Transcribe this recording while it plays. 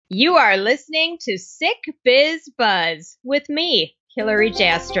You are listening to Sick Biz Buzz with me, Hillary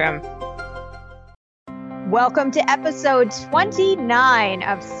Jastrom. Welcome to episode 29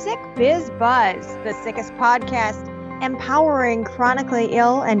 of Sick Biz Buzz, the sickest podcast empowering chronically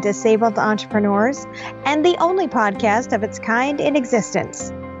ill and disabled entrepreneurs, and the only podcast of its kind in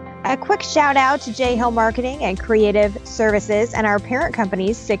existence. A quick shout out to J Hill Marketing and Creative Services and our parent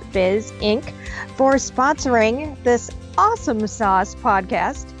company, Sick Biz Inc., for sponsoring this awesome sauce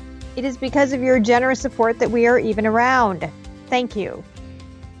podcast. It is because of your generous support that we are even around. Thank you.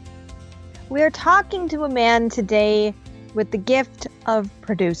 We are talking to a man today with the gift of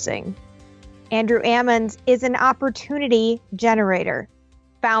producing. Andrew Ammons is an opportunity generator,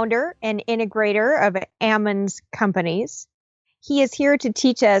 founder and integrator of Ammons Companies. He is here to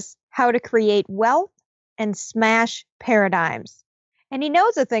teach us how to create wealth and smash paradigms. And he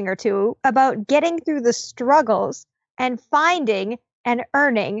knows a thing or two about getting through the struggles and finding and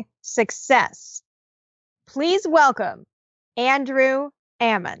earning success. Please welcome Andrew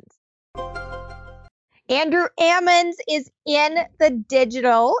Ammons. Andrew Ammons is in the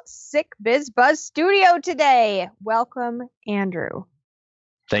digital Sick Biz Buzz studio today. Welcome, Andrew.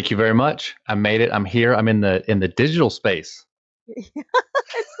 Thank you very much. I made it. I'm here. I'm in the digital space.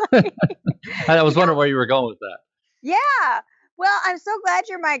 I was wondering where you were going with that. Yeah. Well, I'm so glad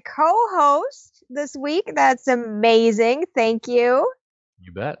you're my co-host this week. That's amazing. Thank you.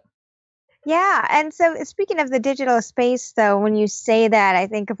 You bet. Yeah. And so speaking of the digital space, though, when you say that, I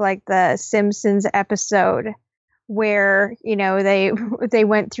think of like the Simpsons episode where, you know, they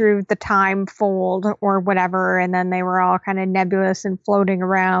went through the time fold or whatever, and then they were all kind of nebulous and floating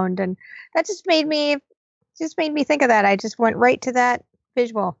around. And that just made me think of that. I just went right to that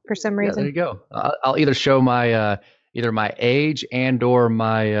visual for some reason. There you go. I'll either show my either my age and or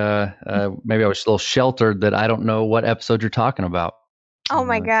my maybe I was a little sheltered that I don't know what episode you're talking about. Oh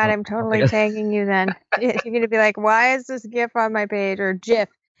my God, I'm totally tagging you then. You're going to be like, why is this GIF on my page or GIF?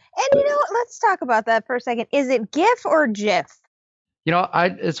 And you know what? Let's talk about that for a second. Is it GIF or GIF? You know,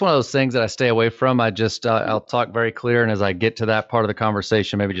 it's one of those things that I stay away from. I just I'll talk very clear, and as I get to that part of the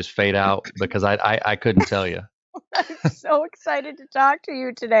conversation, maybe just fade out because I couldn't tell you. I'm so excited to talk to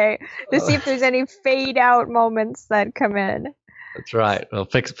you today to see if there's any fade out moments that come in. That's right. Well,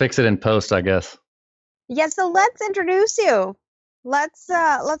 fix it in post, I guess. Yeah, so let's introduce you. Let's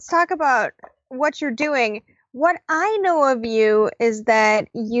talk about what you're doing. What I know of you is that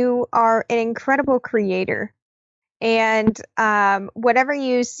you are an incredible creator. And whatever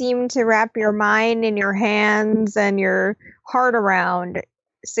you seem to wrap your mind and your hands and your heart around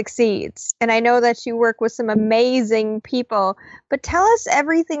succeeds. And I know that you work with some amazing people, but tell us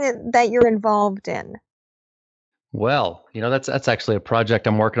everything that you're involved in. Well, you know, that's actually a project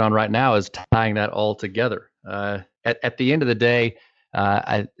I'm working on right now is tying that all together. At the end of the day,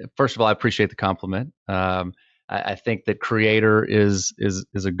 first of all, I appreciate the compliment. I think that creator is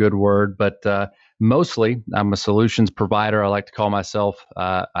a good word, but mostly I'm a solutions provider. I like to call myself.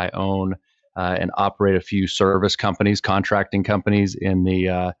 I own and operate a few service companies, contracting companies in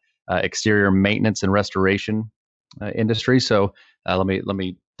the exterior maintenance and restoration industry. So let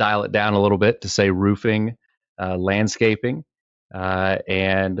me dial it down a little bit to say roofing, landscaping,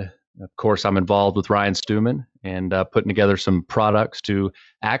 and of course, I'm involved with Ryan Stewman and putting together some products to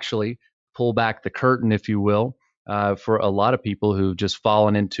actually pull back the curtain, if you will, for a lot of people who've just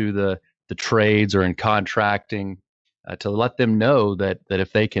fallen into the trades or in contracting, to let them know that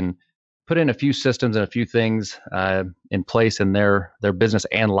if they can put in a few systems and a few things in place in their business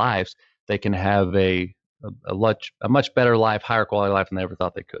and lives, they can have a much better life, higher quality life than they ever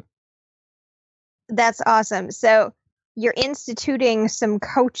thought they could. That's awesome. So you're instituting some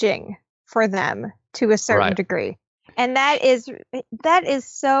coaching for them to a certain degree. And that is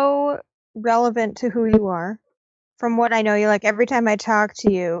so relevant to who you are. From what I know, you like every time I talk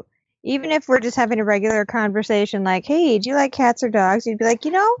to you, even if we're just having a regular conversation like, hey, do you like cats or dogs? You'd be like,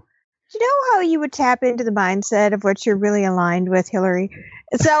 you know how you would tap into the mindset of what you're really aligned with, Hillary?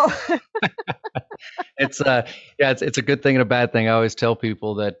 So it's a good thing and a bad thing. I always tell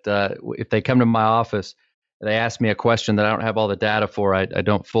people that if they come to my office, they ask me a question that I don't have all the data for. I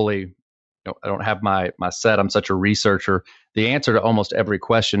don't fully, I don't have my set. I'm such a researcher. The answer to almost every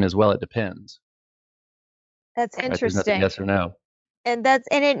question is, well, it depends. That's interesting. Right? Yes or no. And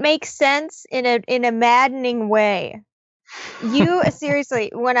it makes sense in a maddening way. You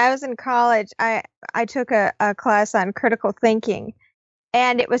seriously, when I was in college, I took a class on critical thinking,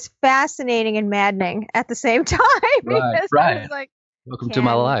 and it was fascinating and maddening at the same time. Right. I was like, welcome to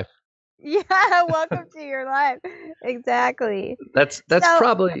my life. Yeah, welcome to your life. Exactly. That's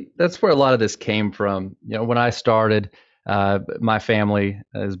where a lot of this came from. You know, when I started, My family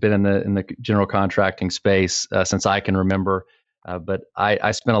has been in the general contracting space since I can remember. But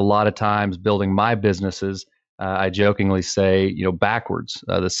I spent a lot of times building my businesses. I jokingly say, backwards,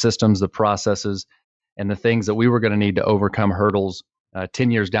 the systems, the processes, and the things that we were going to need to overcome hurdles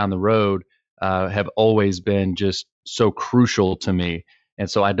 10 years down the road have always been just so crucial to me. And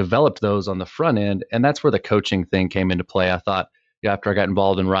so I developed those on the front end. And that's where the coaching thing came into play. I thought, after I got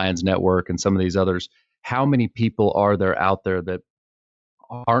involved in Ryan's network and some of these others, how many people are there out there that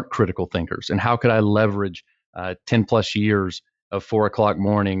aren't critical thinkers? And how could I leverage 10 plus years of 4 o'clock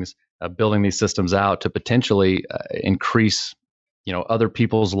mornings building these systems out to potentially increase, other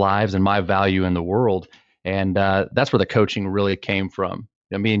people's lives and my value in the world? And that's where the coaching really came from.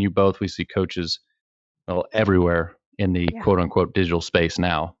 Me and you both, we see coaches everywhere in the quote unquote digital space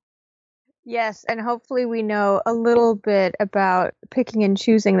now. Yes, and hopefully we know a little bit about picking and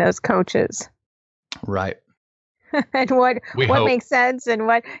choosing those coaches. Right. And what makes sense and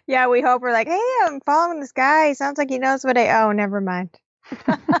what, we hope. We're like, hey, I'm following this guy. He sounds like he knows oh, never mind.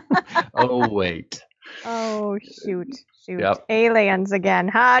 Oh, wait. Oh, shoot. Yep. Aliens again.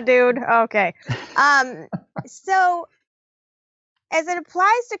 Dude? Okay. So as it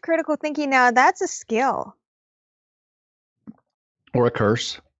applies to critical thinking now, that's a skill. Or a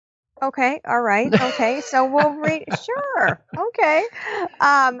curse. Okay. All right. Okay. So we'll read. Sure. Okay.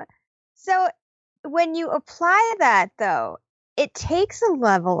 So when you apply that, though, it takes a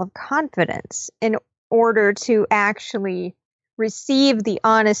level of confidence in order to actually receive the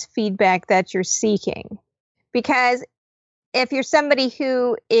honest feedback that you're seeking. Because if you're somebody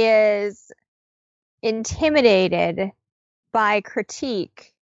who is intimidated by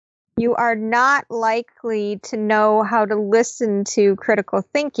critique, you are not likely to know how to listen to critical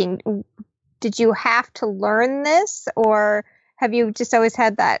thinking. Did you have to learn this, or have you just always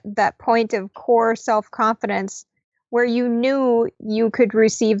had that point of core self-confidence where you knew you could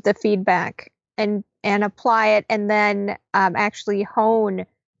receive the feedback and apply it and then actually hone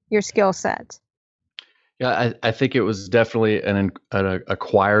your skill set? Yeah, I think it was definitely an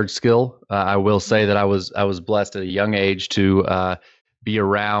acquired skill. I will say that I was blessed at a young age to be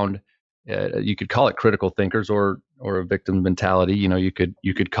around. You could call it critical thinkers or a victim mentality. You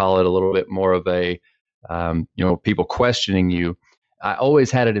could call it a little bit more of a people questioning you. I always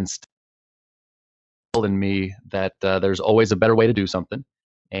had it instilled in me that there's always a better way to do something,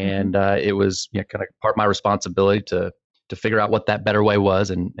 and it was kind of part of my responsibility to figure out what that better way was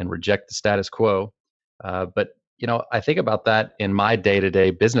and reject the status quo. But I think about that in my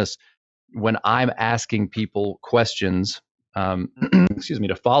day-to-day business when I'm asking people questions, excuse me,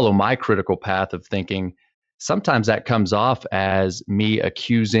 to follow my critical path of thinking. Sometimes that comes off as me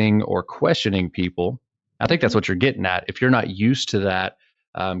accusing or questioning people. I think that's what you're getting at. If you're not used to that,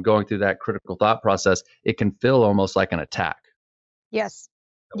 going through that critical thought process, it can feel almost like an attack. Yes.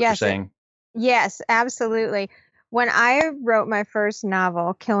 What you're saying? Yes, absolutely. When I wrote my first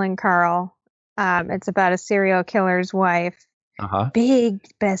novel, Killing Carl, it's about a serial killer's wife. Big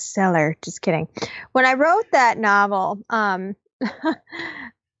bestseller. Just kidding. When I wrote that novel, I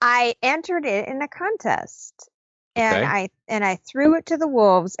entered it in a contest, and I threw it to the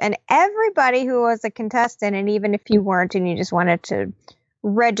wolves. And everybody who was a contestant, and even if you weren't, and you just wanted to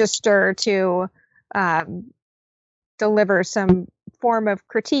register to deliver some form of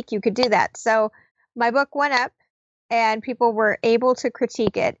critique, you could do that. So my book went up, and people were able to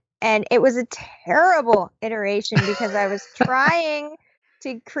critique it. And it was a terrible iteration because I was trying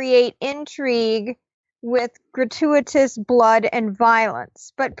to create intrigue with gratuitous blood and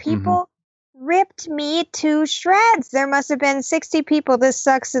violence. But people ripped me to shreds. There must have been 60 people. This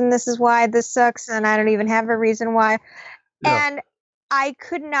sucks, and this is why this sucks, and I don't even have a reason why. Yeah. And I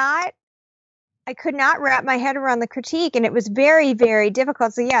could not wrap my head around the critique, and it was very, very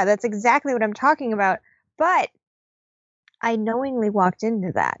difficult. So yeah, that's exactly what I'm talking about. But I knowingly walked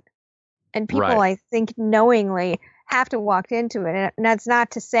into that. And people, I think, knowingly have to walk into it. And that's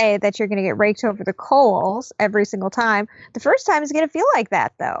not to say that you're going to get raked over the coals every single time. The first time is going to feel like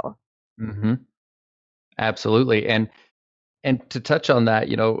that, though. Absolutely. And to touch on that,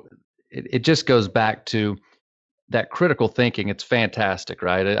 it just goes back to that critical thinking. It's fantastic,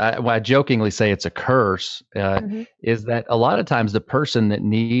 right? When I jokingly say it's a curse, is that a lot of times the person that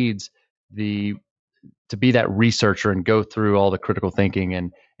needs to be that researcher and go through all the critical thinking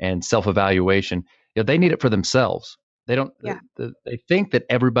and self-evaluation, they need it for themselves. They don't. They think that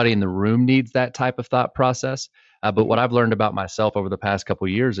everybody in the room needs that type of thought process. But what I've learned about myself over the past couple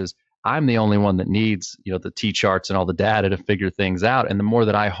of years is I'm the only one that needs, the T-charts and all the data to figure things out. And the more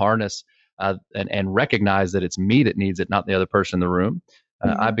that I harness and recognize that it's me that needs it, not the other person in the room,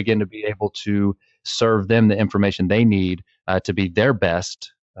 I begin to be able to serve them the information they need to be their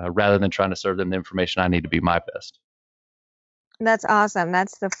best, rather than trying to serve them the information I need to be my best. That's awesome.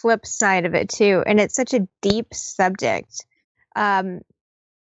 That's the flip side of it too. And it's such a deep subject. Um,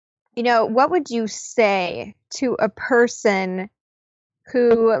 what would you say to a person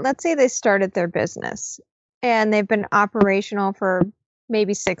who, let's say they started their business and they've been operational for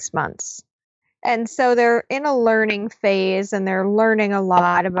maybe 6 months. And so they're in a learning phase and they're learning a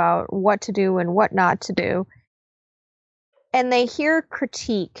lot about what to do and what not to do. And they hear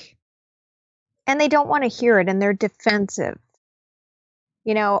critique and they don't want to hear it and they're defensive,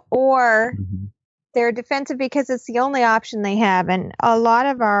 or they're defensive because it's the only option they have. And a lot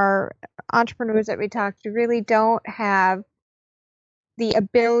of our entrepreneurs that we talk to really don't have the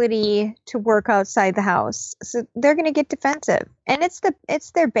ability to work outside the house. So they're going to get defensive. And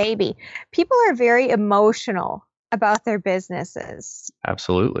it's their baby. People are very emotional about their businesses.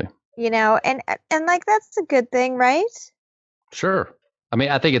 Absolutely. And like that's a good thing, right? Sure. I mean,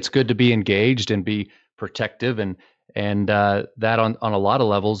 I think it's good to be engaged and be protective, and that on a lot of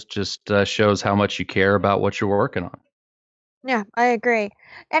levels just shows how much you care about what you're working on. Yeah, I agree.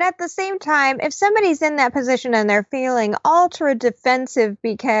 And at the same time, if somebody's in that position and they're feeling ultra defensive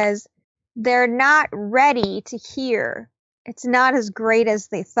because they're not ready to hear, it's not as great as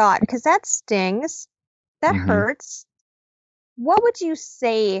they thought, because that stings, that hurts. What would you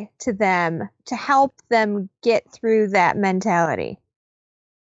say to them to help them get through that mentality?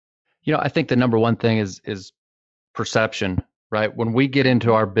 I think the number one thing is perception, right? When we get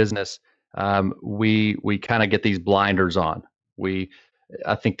into our business, we kind of get these blinders on.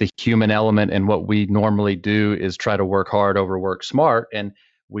 I think the human element in what we normally do is try to work hard over work smart, and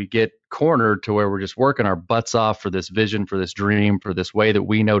we get cornered to where we're just working our butts off for this vision, for this dream, for this way that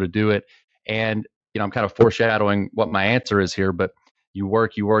we know to do it. And I'm kind of foreshadowing what my answer is here, but you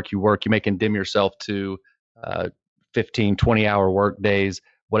work, you may condemn yourself to 15, 20-hour work days,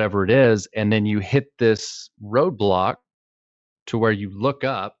 whatever it is, and then you hit this roadblock to where you look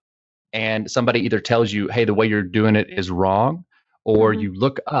up and somebody either tells you, hey, the way you're doing it is wrong, or you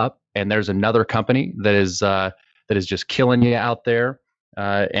look up and there's another company that is just killing you out there,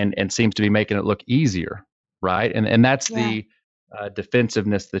 and seems to be making it look easier, right? And that's the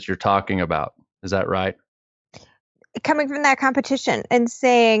defensiveness that you're talking about. Is that right? Coming from that competition and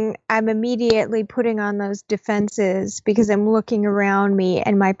saying, I'm immediately putting on those defenses because I'm looking around me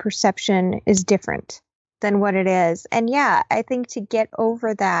and my perception is different than what it is. And yeah, I think to get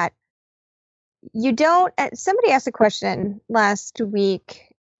over that, somebody asked a question last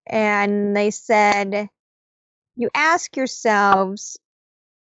week and they said, you ask yourselves,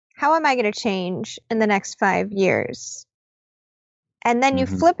 how am I going to change in the next 5 years? And then you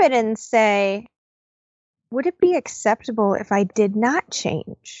flip it and say, would it be acceptable if I did not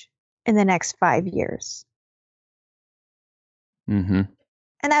change in the next 5 years? And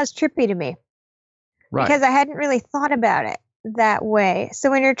that was trippy to me. Right. Because I hadn't really thought about it that way.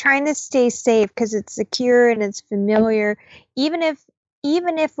 So when you're trying to stay safe because it's secure and it's familiar, even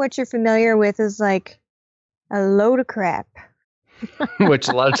if what you're familiar with is like a load of crap. Which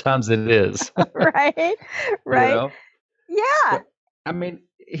a lot of times it is. Right? Yeah. But, I mean,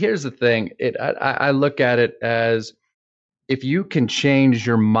 here's the thing. I look at it as, if you can change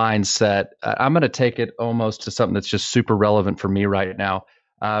your mindset, I'm going to take it almost to something that's just super relevant for me right now.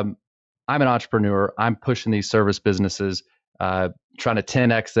 I'm an entrepreneur. I'm pushing these service businesses, trying to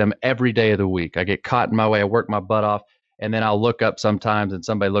 10x them every day of the week. I get caught in my way. I work my butt off. And then I'll look up sometimes and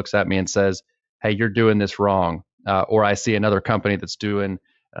somebody looks at me and says, hey, you're doing this wrong. Or I see another company that's doing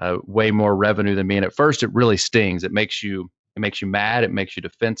way more revenue than me. And at first it really stings. It makes you mad. It makes you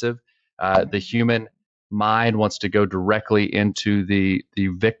defensive. The human mind wants to go directly into the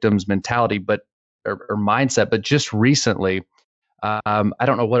victim's mentality, or mindset. But just recently, I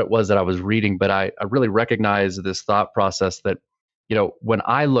don't know what it was that I was reading, but I really recognize this thought process that, when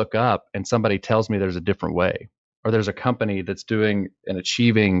I look up and somebody tells me there's a different way, or there's a company that's doing and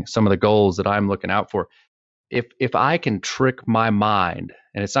achieving some of the goals that I'm looking out for, if I can trick my mind,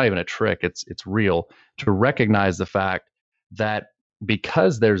 and it's not even a trick, it's real, to recognize the fact that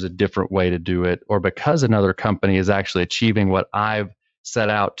because there's a different way to do it, or because another company is actually achieving what I've set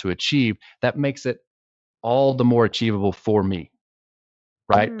out to achieve, that makes it all the more achievable for me,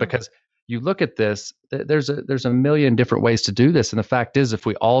 right? Because you look at this, there's a million different ways to do this. And the fact is, if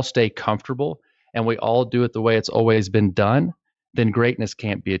we all stay comfortable and we all do it the way it's always been done, then greatness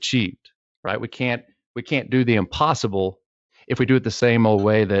can't be achieved, right? We can't do the impossible if we do it the same old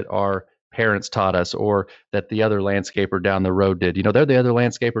way that our parents taught us, or that the other landscaper down the road did. They're the other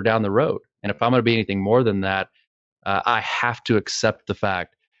landscaper down the road. And if I'm going to be anything more than that, I have to accept the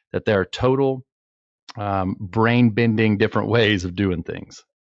fact that there are total brain bending different ways of doing things.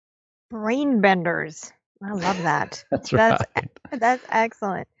 Brain benders. I love that. That's That's right. that's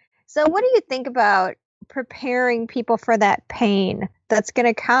excellent. So what do you think about preparing people for that pain that's going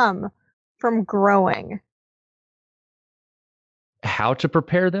to come from growing? How to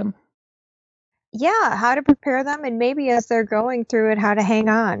prepare them? Yeah, how to prepare them and maybe as they're going through it, how to hang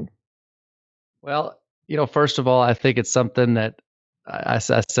on. Well, first of all, I think it's something that I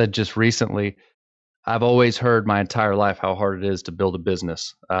said just recently. I've always heard my entire life how hard it is to build a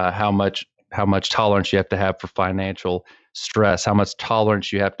business, how much tolerance you have to have for financial stress, how much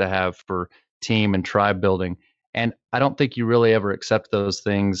tolerance you have to have for team and tribe building. And I don't think you really ever accept those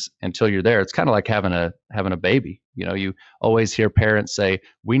things until you're there. It's kind of like having a baby. You always hear parents say,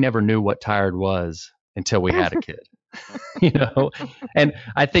 "We never knew what tired was until we had a kid." you know and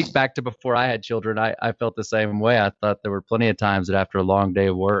I think back to before I had children. I felt the same way. I thought there were plenty of times that after a long day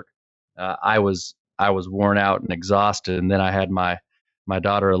of work, I was worn out and exhausted, and then I had my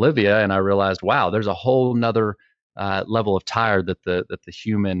daughter Olivia, and I realized, wow, there's a whole nother level of tired that the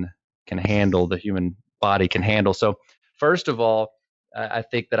human body can handle. So first of all, I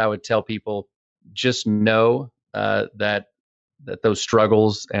think that I would tell people, just know that those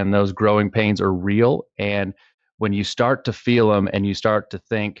struggles and those growing pains are real. And when you start to feel them and you start to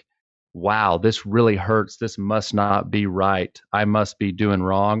think, wow, this really hurts, this must not be right, I must be doing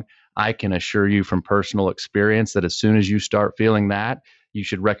wrong, I can assure you from personal experience that as soon as you start feeling that, you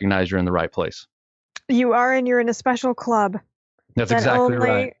should recognize you're in the right place. You are and you're in a special club That's that exactly right.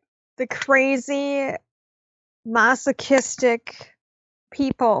 only the crazy masochistic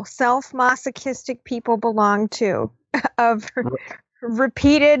people, self-masochistic people belong to of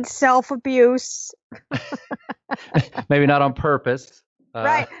repeated self-abuse. Maybe not on purpose.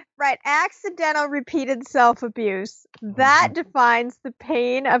 Right, right. Accidental repeated self-abuse. That defines the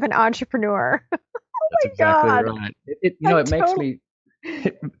pain of an entrepreneur. Oh That's my exactly God. right. It makes me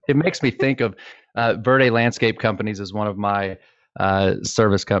it makes me think of Verde Landscape Companies as one of my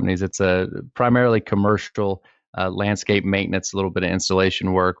service companies. It's a primarily commercial landscape maintenance, a little bit of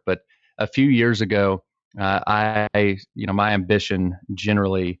installation work. But a few years ago, my ambition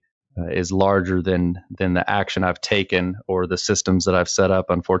generally is larger than the action I've taken or the systems that I've set up.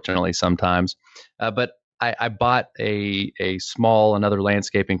 Unfortunately, sometimes, but I bought a small another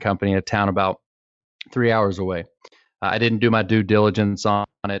landscaping company in a town about 3 hours away. I didn't do my due diligence on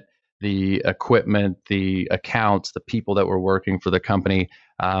it. The equipment, the accounts, the people that were working for the company.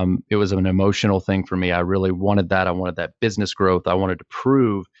 It was an emotional thing for me. I really wanted that. I wanted that business growth. I wanted to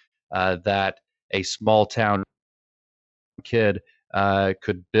prove that a small town kid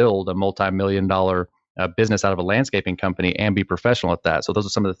could build a multi-million dollar business out of a landscaping company and be professional at that. So those are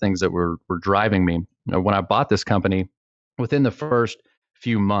some of the things that were driving me. When I bought this company, within the first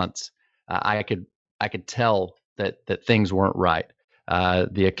few months, I could tell that things weren't right.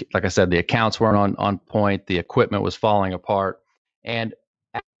 Like I said, the accounts weren't on point. The equipment was falling apart, and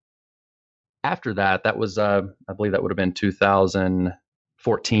after that was I believe that would have been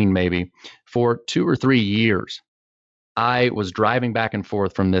 2014 maybe. For 2 or 3 years, I was driving back and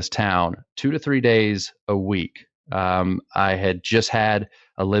forth from this town 2 to 3 days a week. I had just had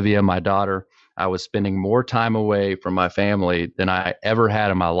Olivia, my daughter. I was spending more time away from my family than I ever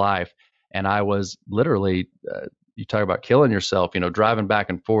had in my life. And I was literally, you talk about killing yourself, driving back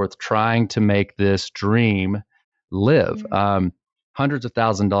and forth, trying to make this dream live. Hundreds of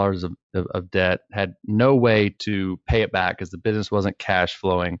 $1,000s of debt, had no way to pay it back because the business wasn't cash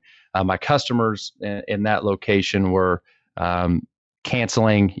flowing. My customers in that location were um,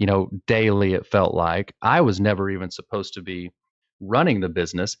 canceling, daily. It felt like I was never even supposed to be running the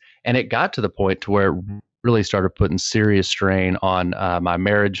business, and it got to the point to where it really started putting serious strain on my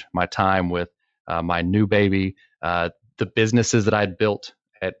marriage, my time with my new baby, the businesses that I'd built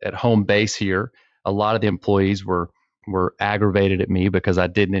at home base here. A lot of the employees were aggravated at me because I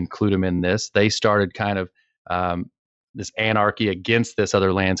didn't include them in this. They started kind of this anarchy against this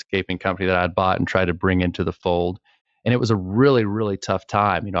other landscaping company that I'd bought and tried to bring into the fold. And it was a really, really tough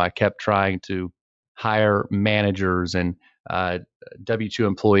time. I kept trying to hire managers and W-2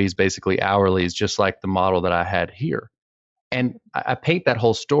 employees, basically hourlies, just like the model that I had here. And I paint that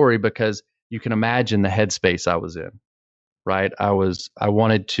whole story because you can imagine the headspace I was in, right? I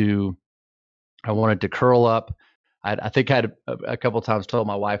wanted to curl up. I think I had a couple of times told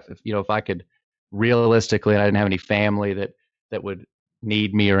my wife, if I could realistically, and I didn't have any family that would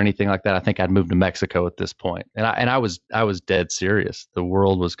need me or anything like that, I think I'd move to Mexico at this point. And I was dead serious. The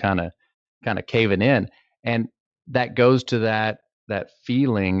world was kind of caving in, and that goes to that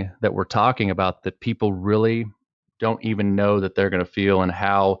feeling that we're talking about, that people really don't even know that they're going to feel, and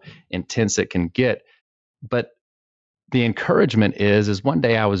how intense it can get. but the encouragement is one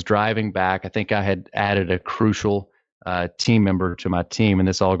day I was driving back. I think I had added a crucial team member to my team, and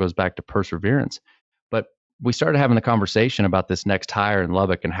this all goes back to perseverance. But we started having the conversation about this next hire in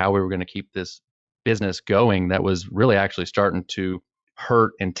Lubbock and how we were going to keep this business going that was really actually starting to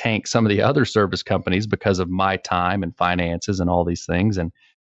hurt and tank some of the other service companies because of my time and finances and all these things. And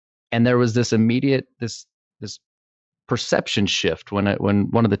there was this immediate this perception shift when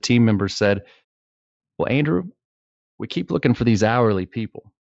one of the team members said, "Well, Andrew, we keep looking for these hourly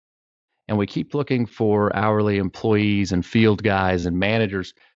people, and we keep looking for hourly employees and field guys and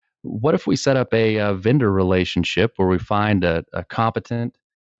managers. What if we set up a vendor relationship where we find a competent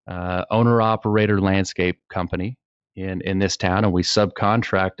owner operator landscape company in this town, and we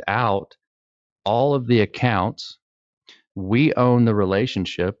subcontract out all of the accounts? We own the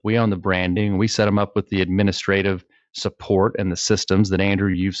relationship, we own the branding, we set them up with the administrative support and the systems that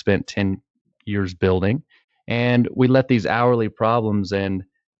Andrew, you've spent 10 years building, and we let these hourly problems and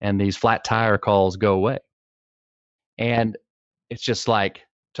these flat tire calls go away." And it's just like,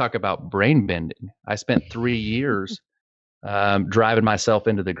 talk about brain bending. I spent 3 years driving myself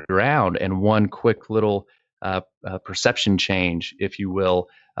into the ground, and one quick little perception change, if you will,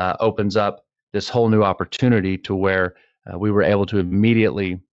 opens up this whole new opportunity to where we were able to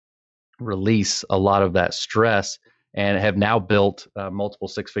immediately release a lot of that stress and have now built multiple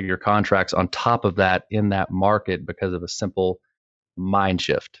six-figure contracts on top of that in that market because of a simple mind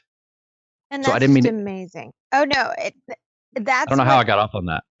shift. And So I that's didn't just mean, amazing. Oh no, I that's don't know how I what got off on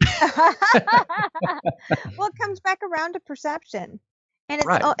that. well, it comes back around to perception. And it's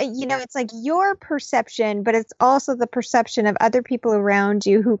Right. it's like your perception, but it's also the perception of other people around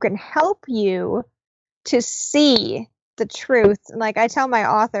you who can help you to see the truth. Like I tell my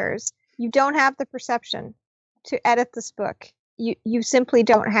authors, you don't have the perception to edit this book. You simply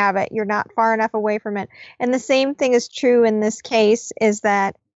don't have it. You're not far enough away from it. And the same thing is true in this case, is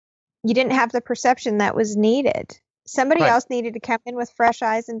that you didn't have the perception that was needed. Somebody Right. else needed to come in with fresh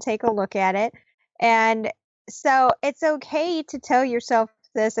eyes and take a look at it. And so it's okay to tell yourself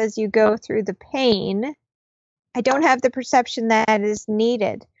this as you go through the pain. I don't have the perception that is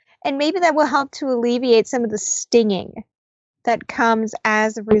needed. And maybe that will help to alleviate some of the stinging that comes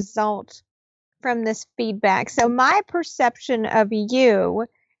as a result from this feedback. So my perception of you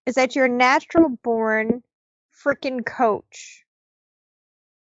is that you're a natural born freaking coach.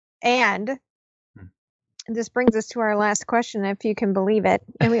 And this brings us to our last question, if you can believe it.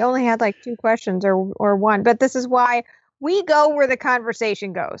 And we only had like 2 questions or one, but this is why we go where the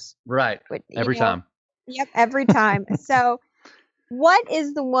conversation goes. Right. But, Every time. Yep, every time. So what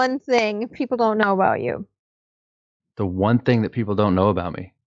is the one thing people don't know about you? The one thing that people don't know about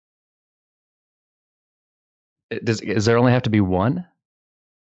me. Does there only have to be one?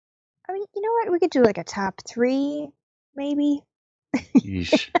 I mean, you know what? We could do like a top 3, maybe.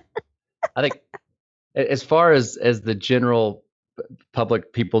 Yeesh. I think as far as the general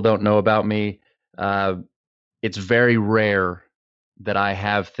public, people don't know about me, it's very rare that I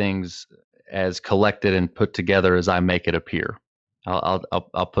have things as collected and put together as I make it appear.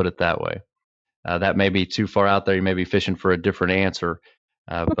 I'll put it that way. That may be too far out there. You may be fishing for a different answer,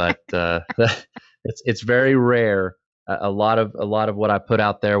 but it's very rare. A lot of what I put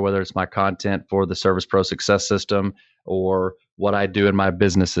out there, whether it's my content for the Service Pro Success System or what I do in my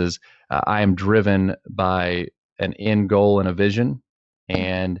businesses, I am driven by an end goal and a vision.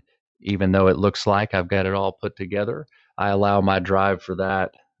 And even though it looks like I've got it all put together, I allow my drive for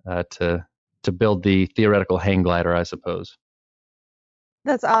that to build the theoretical hang glider, I suppose.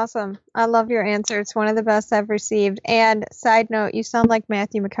 That's awesome. I love your answer. It's one of the best I've received. And side note, you sound like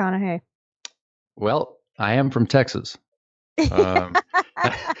Matthew McConaughey. Well, I am from Texas. That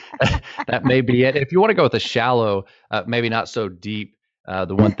may be it. If you want to go with a shallow, maybe not so deep,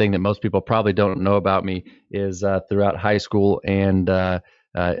 the one thing that most people probably don't know about me is throughout high school and a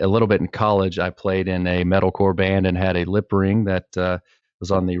little bit in college, I played in a metalcore band and had a lip ring that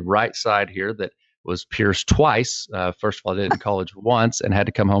was on the right side here that was pierced twice. First of all, I did it in college once and had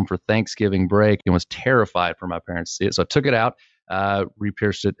to come home for Thanksgiving break and was terrified for my parents to see it. So I took it out,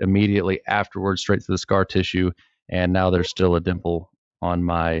 re-pierced it immediately afterwards, straight through the scar tissue. And now there's still a dimple on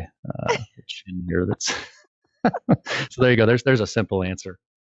my chin here. That's so there you go. There's a simple answer.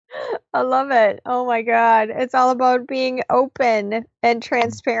 I love it. Oh my God. It's all about being open and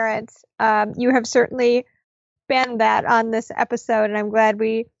transparent. You have certainly been that on this episode, and I'm glad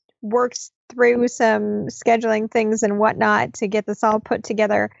we worked through some scheduling things and whatnot to get this all put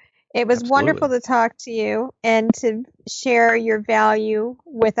together. It was Absolutely. wonderful to talk to you and to share your value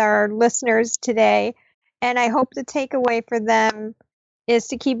with our listeners today. And I hope the takeaway for them is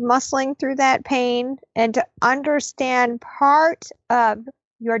to keep muscling through that pain and to understand part of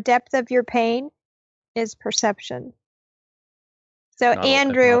your depth of your pain is perception. So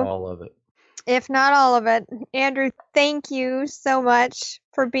Andrew, if not all of it. If not all of it, Andrew, thank you so much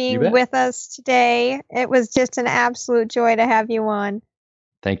for being with us today. It was just an absolute joy to have you on.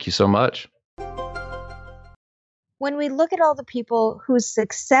 Thank you so much. When we look at all the people whose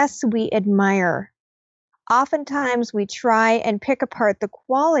success we admire, oftentimes we try and pick apart the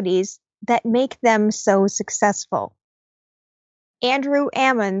qualities that make them so successful. Andrew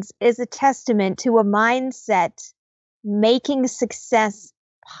Ammons is a testament to a mindset making success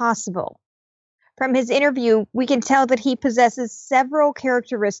possible. From his interview, we can tell that he possesses several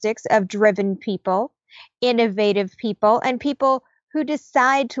characteristics of driven people, innovative people, and people who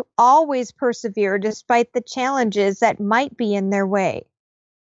decide to always persevere despite the challenges that might be in their way.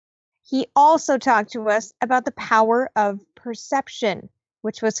 He also talked to us about the power of perception,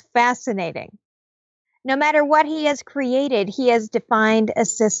 which was fascinating. No matter what he has created, he has defined a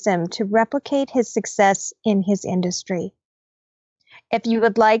system to replicate his success in his industry. If you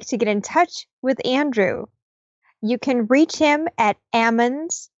would like to get in touch with Andrew, you can reach him at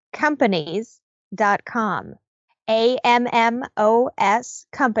ammonscompanies.com. AMMOS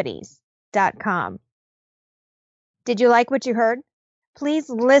companies.com. Did you like what you heard? Please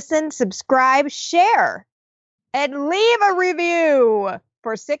listen, subscribe, share, and leave a review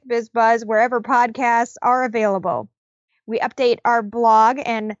for Sick Biz Buzz wherever podcasts are available. We update our blog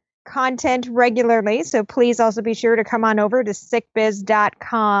and content regularly, so please also be sure to come on over to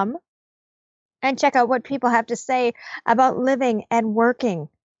sickbiz.com and check out what people have to say about living and working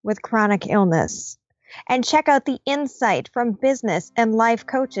with chronic illness. And check out the insight from business and life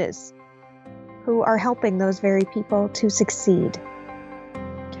coaches who are helping those very people to succeed.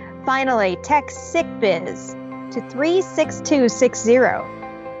 Finally, text SickBiz to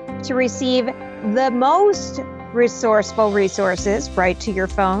 36260 to receive the most resourceful resources right to your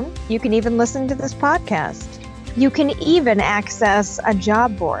phone. You can even listen to this podcast. You can even access a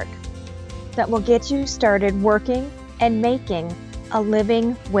job board that will get you started working and making a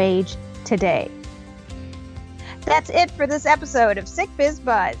living wage today. That's it for this episode of Sick Biz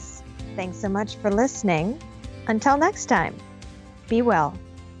Buzz. Thanks so much for listening. Until next time, be well.